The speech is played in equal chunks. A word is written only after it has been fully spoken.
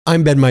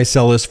I'm Ben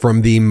Meiselas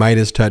from the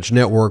MeidasTouch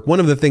Network.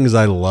 One of the things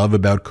I love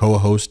about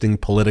co-hosting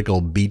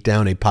Political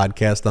Beatdown, a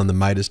podcast on the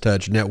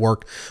MeidasTouch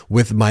Network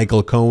with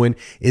Michael Cohen,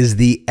 is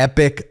the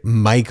epic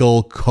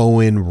Michael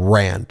Cohen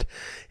rant.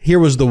 Here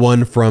was the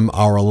one from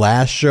our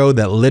last show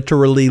that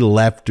literally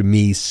left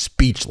me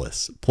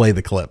speechless. Play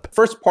the clip.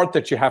 First part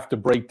that you have to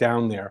break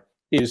down there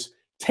is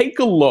take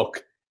a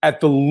look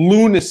at the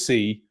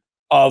lunacy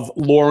of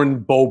Lauren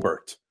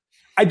Boebert.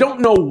 I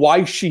don't know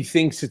why she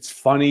thinks it's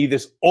funny,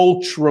 this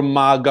ultra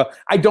MAGA.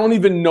 I don't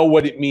even know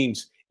what it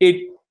means.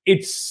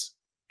 It's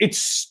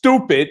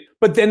stupid,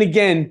 but then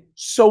again,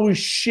 so is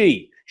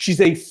she. She's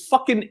a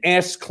fucking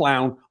ass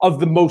clown of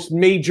the most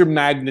major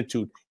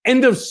magnitude.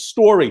 End of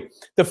story.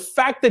 The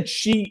fact that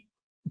she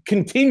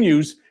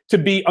continues to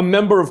be a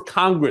member of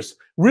Congress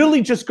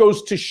really just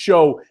goes to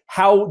show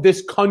how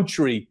this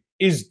country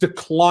is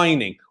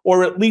declining,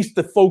 or at least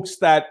the folks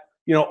that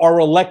are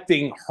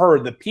electing her,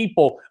 the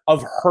people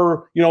of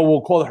her,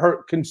 we'll call it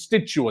her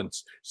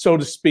constituents, so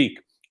to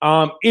speak.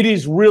 It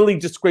is really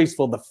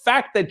disgraceful. The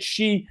fact that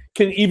she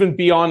can even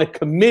be on a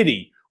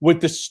committee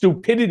with the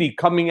stupidity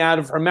coming out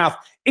of her mouth,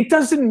 it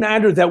doesn't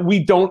matter that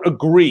we don't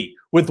agree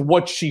with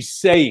what she's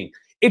saying.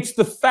 It's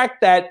the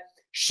fact that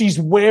she's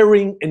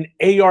wearing an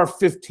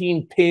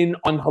AR-15 pin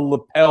on her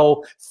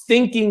lapel,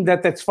 thinking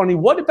that that's funny.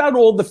 What about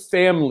all the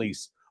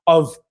families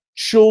of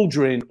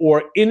children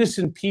or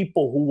innocent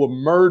people who were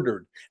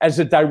murdered as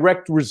a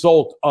direct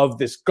result of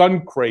this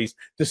gun craze,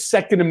 the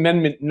Second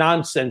Amendment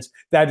nonsense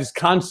that is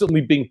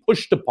constantly being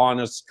pushed upon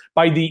us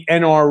by the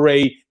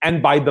NRA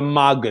and by the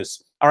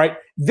MAGAs? All right,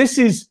 this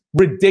is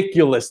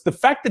ridiculous. The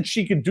fact that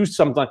she could do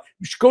something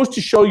goes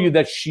to show you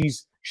that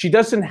she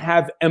doesn't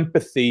have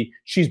empathy.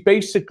 She's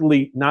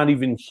basically not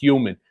even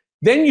human.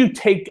 Then you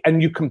take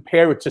and you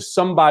compare it to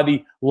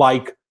somebody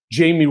like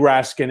Jamie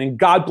Raskin, and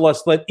God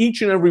bless, let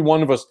each and every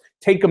one of us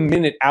take a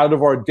minute out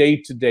of our day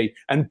today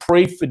and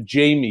pray for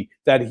Jamie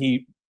that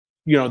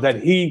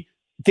he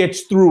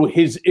gets through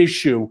his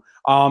issue.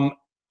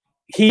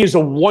 He is a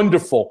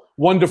wonderful,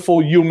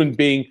 wonderful human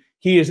being.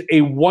 He is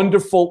a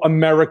wonderful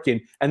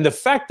American. And the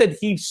fact that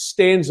he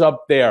stands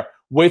up there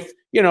with,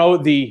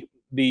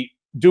 the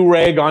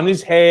do-rag on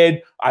his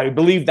head, I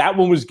believe that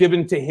one was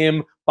given to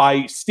him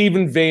by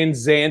Stephen Van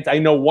Zandt. I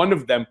know one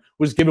of them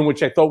was given,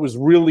 which I thought was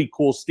really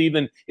cool.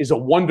 Stephen is a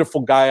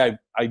wonderful guy.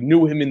 I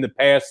knew him in the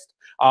past.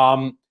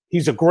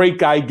 He's a great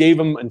guy. Gave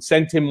him and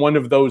sent him one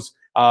of those,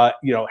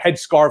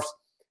 headscarves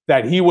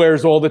that he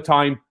wears all the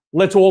time.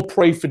 Let's all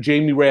pray for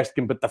Jamie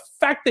Raskin. But the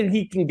fact that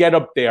he can get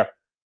up there,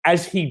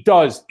 as he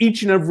does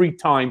each and every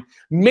time,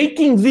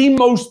 making the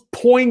most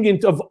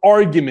poignant of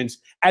arguments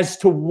as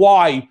to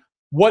why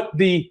what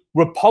the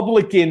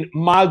Republican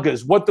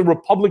MAGAs, what the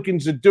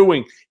Republicans are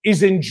doing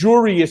is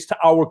injurious to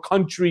our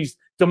country's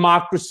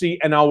democracy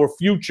and our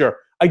future,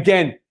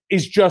 again,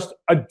 is just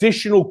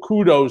additional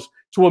kudos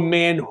to a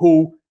man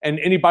who, and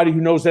anybody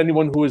who knows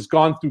anyone who has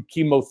gone through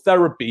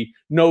chemotherapy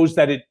knows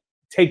that it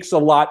takes a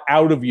lot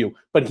out of you.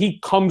 But he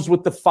comes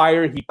with the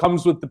fire, he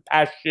comes with the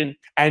passion,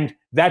 and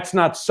that's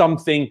not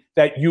something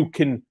that you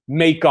can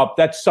make up.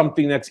 That's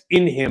something that's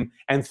in him.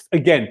 And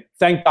again,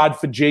 thank God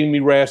for Jamie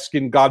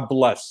Raskin. God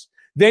bless.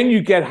 Then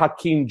you get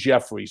Hakeem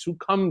Jeffries, who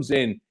comes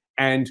in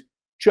and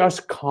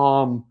just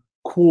calm,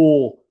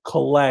 cool,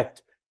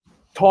 collect,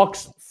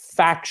 talks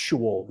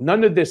factual.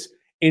 None of this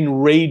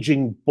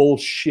enraging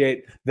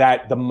bullshit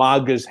that the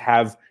MAGAs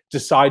have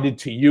decided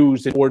to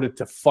use in order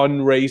to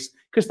fundraise,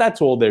 because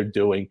that's all they're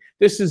doing.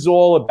 This is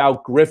all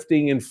about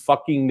grifting and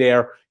fucking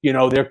their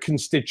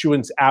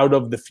constituents out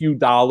of the few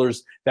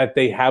dollars that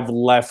they have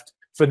left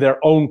for their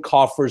own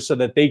coffers so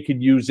that they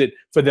could use it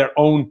for their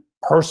own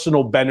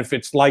personal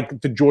benefits,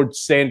 like the George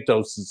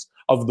Santoses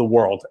of the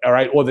world, all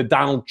right, or the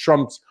Donald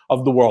Trumps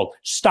of the world.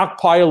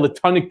 Stockpile a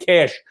ton of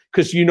cash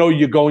because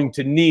you're going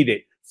to need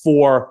it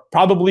for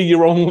probably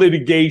your own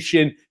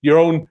litigation, your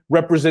own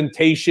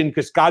representation,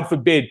 because God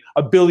forbid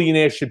a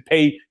billionaire should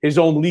pay his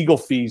own legal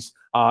fees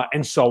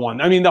and so on.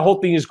 I mean, the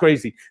whole thing is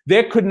crazy.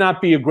 There could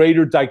not be a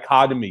greater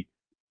dichotomy,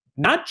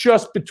 not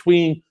just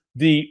between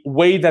the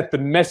way that the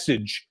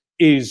message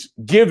is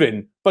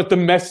given, but the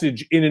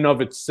message in and of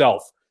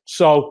itself.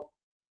 So,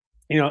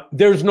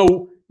 there's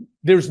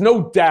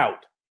no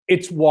doubt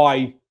it's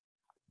why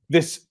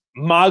this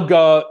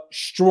MAGA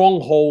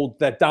stronghold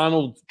that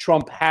Donald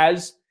Trump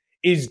has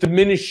is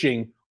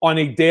diminishing on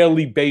a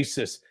daily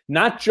basis,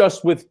 not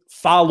just with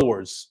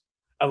followers.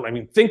 I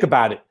mean, think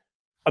about it.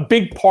 A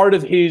big part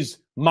of his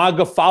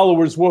MAGA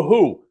followers were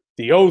who?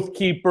 The Oath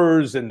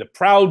Keepers and the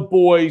Proud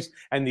Boys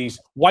and these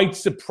white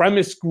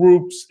supremacist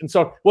groups and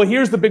so on. Well,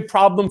 here's the big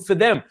problem for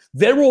them.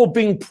 They're all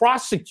being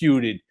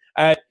prosecuted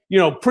at,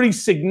 pretty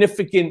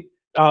significant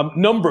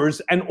numbers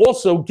and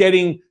also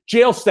getting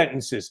jail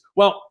sentences.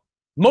 Well,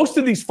 most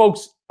of these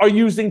folks are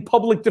using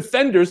public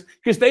defenders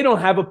because they don't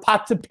have a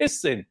pot to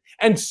piss in.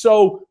 And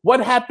so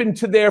what happened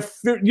to their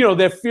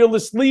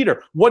fearless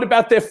leader? What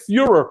about their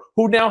Fuhrer,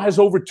 who now has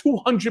over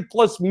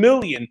 200+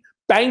 million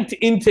banked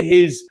into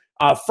his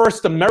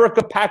First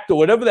America Pact or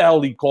whatever the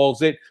hell he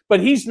calls it, but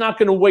he's not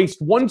going to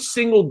waste one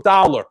single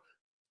dollar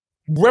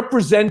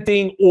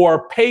representing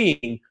or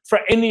paying for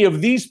any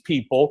of these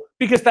people,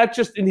 because that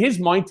just, in his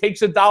mind,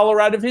 takes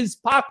 $1 out of his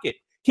pocket.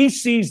 He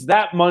sees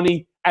that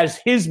money as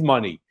his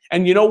money.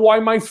 And you know why,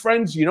 my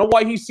friends? You know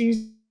why he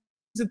sees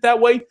it that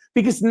way?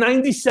 Because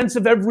 90 cents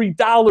of every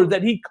dollar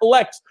that he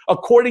collects,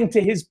 according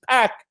to his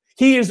PAC,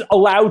 he is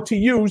allowed to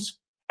use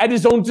at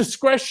his own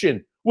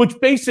discretion, which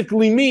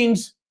basically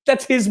means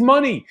that's his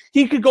money.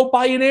 He could go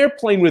buy an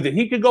airplane with it.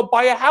 He could go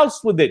buy a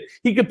house with it.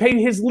 He could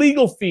pay his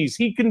legal fees.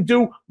 He can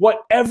do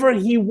whatever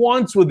he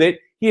wants with it.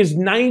 He has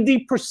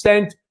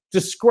 90%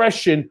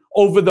 discretion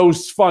over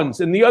those funds.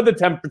 And the other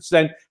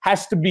 10%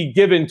 has to be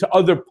given to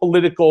other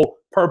political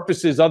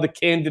purposes, other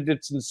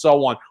candidates and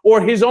so on,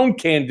 or his own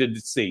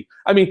candidacy.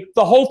 I mean,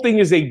 the whole thing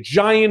is a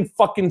giant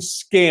fucking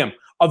scam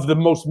of the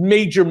most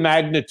major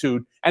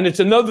magnitude. And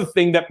it's another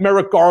thing that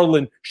Merrick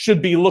Garland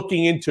should be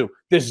looking into.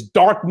 This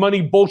dark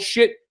money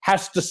bullshit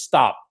has to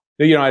stop.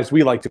 You know, as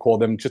we like to call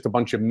them, just a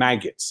bunch of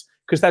maggots,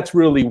 because that's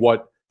really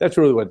what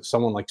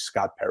someone like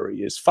Scott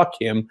Perry is. Fuck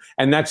him.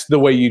 And that's the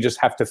way you just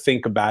have to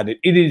think about it.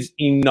 It is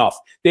enough.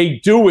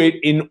 They do it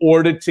in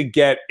order to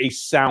get a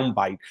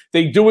soundbite.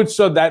 They do it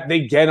so that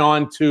they get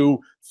onto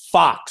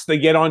Fox, they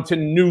get onto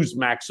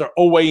Newsmax or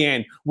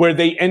OAN, where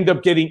they end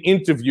up getting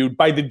interviewed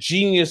by the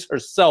genius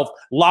herself,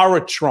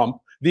 Lara Trump,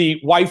 the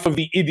wife of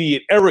the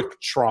idiot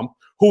Eric Trump,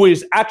 who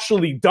is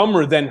actually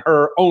dumber than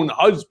her own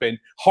husband,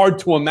 hard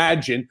to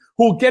imagine,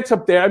 who gets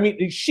up there. I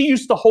mean, she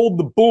used to hold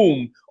the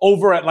boom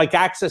over at like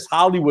Access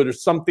Hollywood or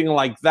something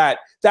like that.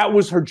 That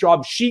was her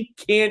job. She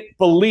can't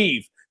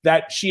believe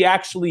that she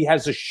actually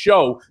has a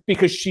show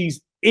because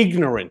she's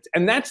ignorant.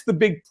 And that's the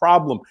big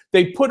problem.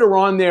 They put her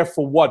on there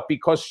for what?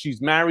 Because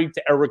she's married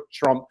to Eric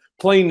Trump.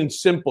 Plain and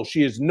simple.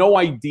 She has no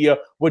idea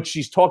what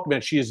she's talking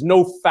about. She has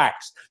no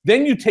facts.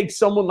 Then you take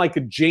someone like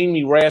a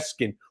Jamie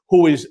Raskin,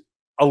 who is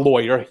a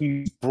lawyer.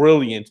 He's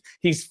brilliant.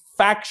 He's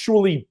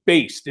factually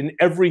based in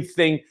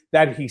everything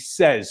that he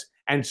says.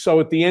 And so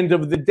at the end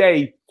of the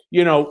day,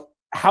 you know,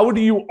 how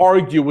do you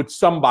argue with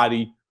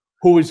somebody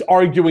who is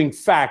arguing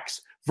facts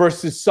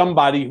versus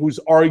somebody who's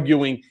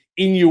arguing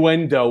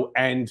innuendo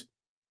and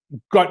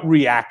gut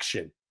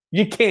reaction?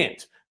 You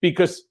can't,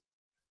 because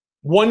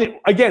one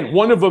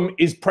of them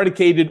is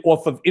predicated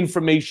off of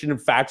information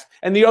and facts,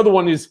 and the other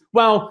one is,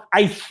 well,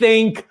 I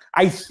think,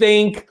 I've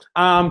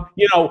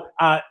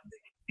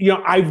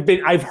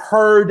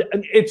heard.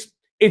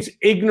 It's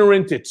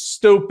ignorant, it's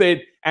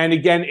stupid, and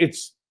again, it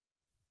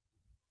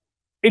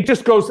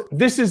just goes.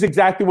 This is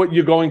exactly what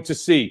you're going to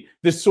see.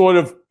 This sort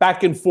of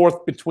back and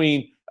forth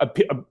between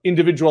an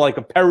individual like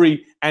a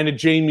Perry and a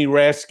Jamie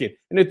Raskin.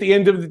 And at the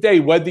end of the day,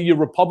 whether you're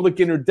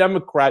Republican or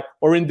Democrat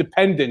or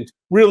independent,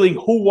 really,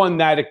 who won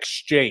that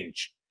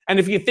exchange? And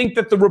if you think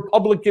that the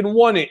Republican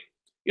won it,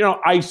 you know,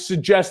 I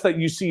suggest that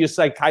you see a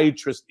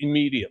psychiatrist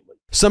immediately.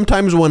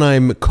 Sometimes when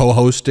I'm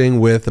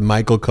co-hosting with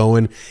Michael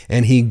Cohen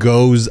and he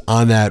goes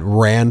on that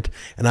rant,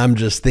 and I'm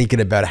just thinking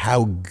about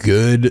how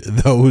good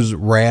those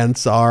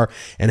rants are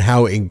and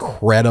how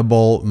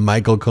incredible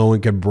Michael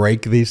Cohen can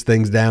break these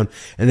things down,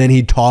 and then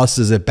he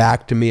tosses it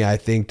back to me, I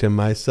think to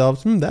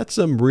myself, that's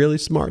some really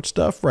smart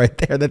stuff right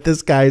there that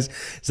this guy's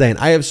saying.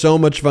 I have so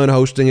much fun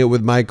hosting it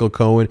with Michael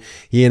Cohen.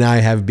 He and I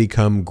have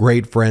become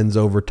great friends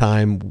over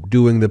time,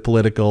 doing the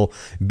political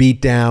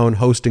beatdown,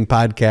 hosting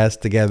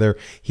podcasts together.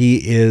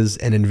 He is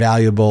an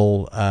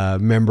invaluable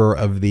member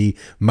of the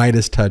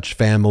MeidasTouch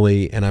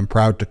family, and I'm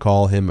proud to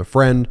call him a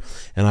friend.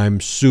 And I'm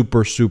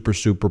super, super,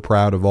 super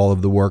proud of all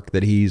of the work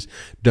that he's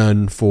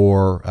done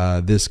for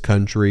this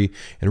country,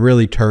 and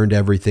really turned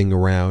everything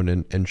around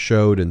and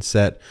showed and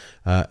set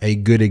a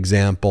good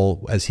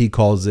example. As he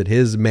calls it,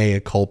 his mea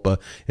culpa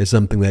is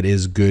something that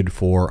is good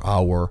for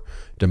our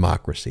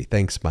democracy.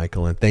 Thanks,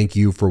 Michael, and thank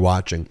you for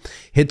watching.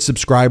 Hit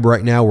subscribe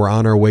right now. We're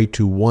on our way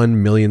to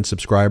 1 million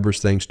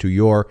subscribers thanks to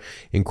your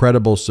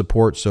incredible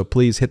support, so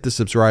please hit the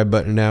subscribe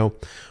button now.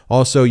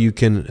 Also, you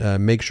can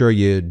make sure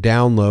you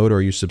download or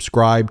you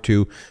subscribe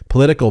to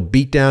Political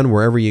Beatdown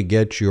wherever you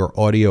get your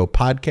audio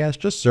podcast.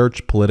 Just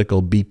search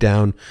Political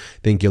Beatdown.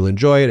 Think you'll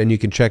enjoy it, and you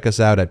can check us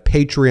out at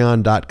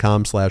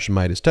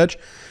patreon.com/MeidasTouch.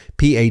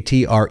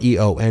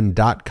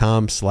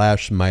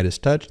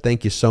 patreon.com/MeidasTouch.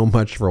 Thank you so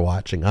much for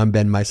watching. I'm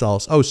Ben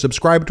Meiselas. Oh,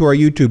 subscribe to our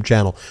YouTube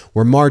channel.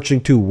 We're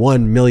marching to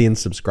 1 million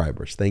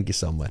subscribers. Thank you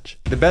so much.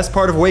 The best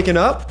part of waking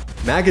up?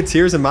 MAGA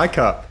tears in my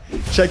cup.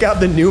 Check out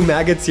the new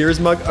MAGA tears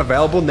mug,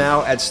 available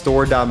now at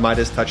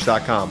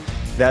store.MeidasTouch.com.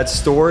 That's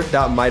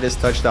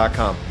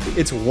store.MeidasTouch.com.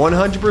 It's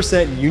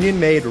 100% union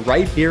made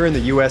right here in the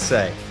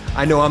USA.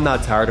 I know I'm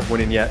not tired of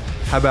winning yet.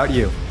 How about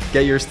you?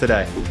 Get yours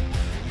today.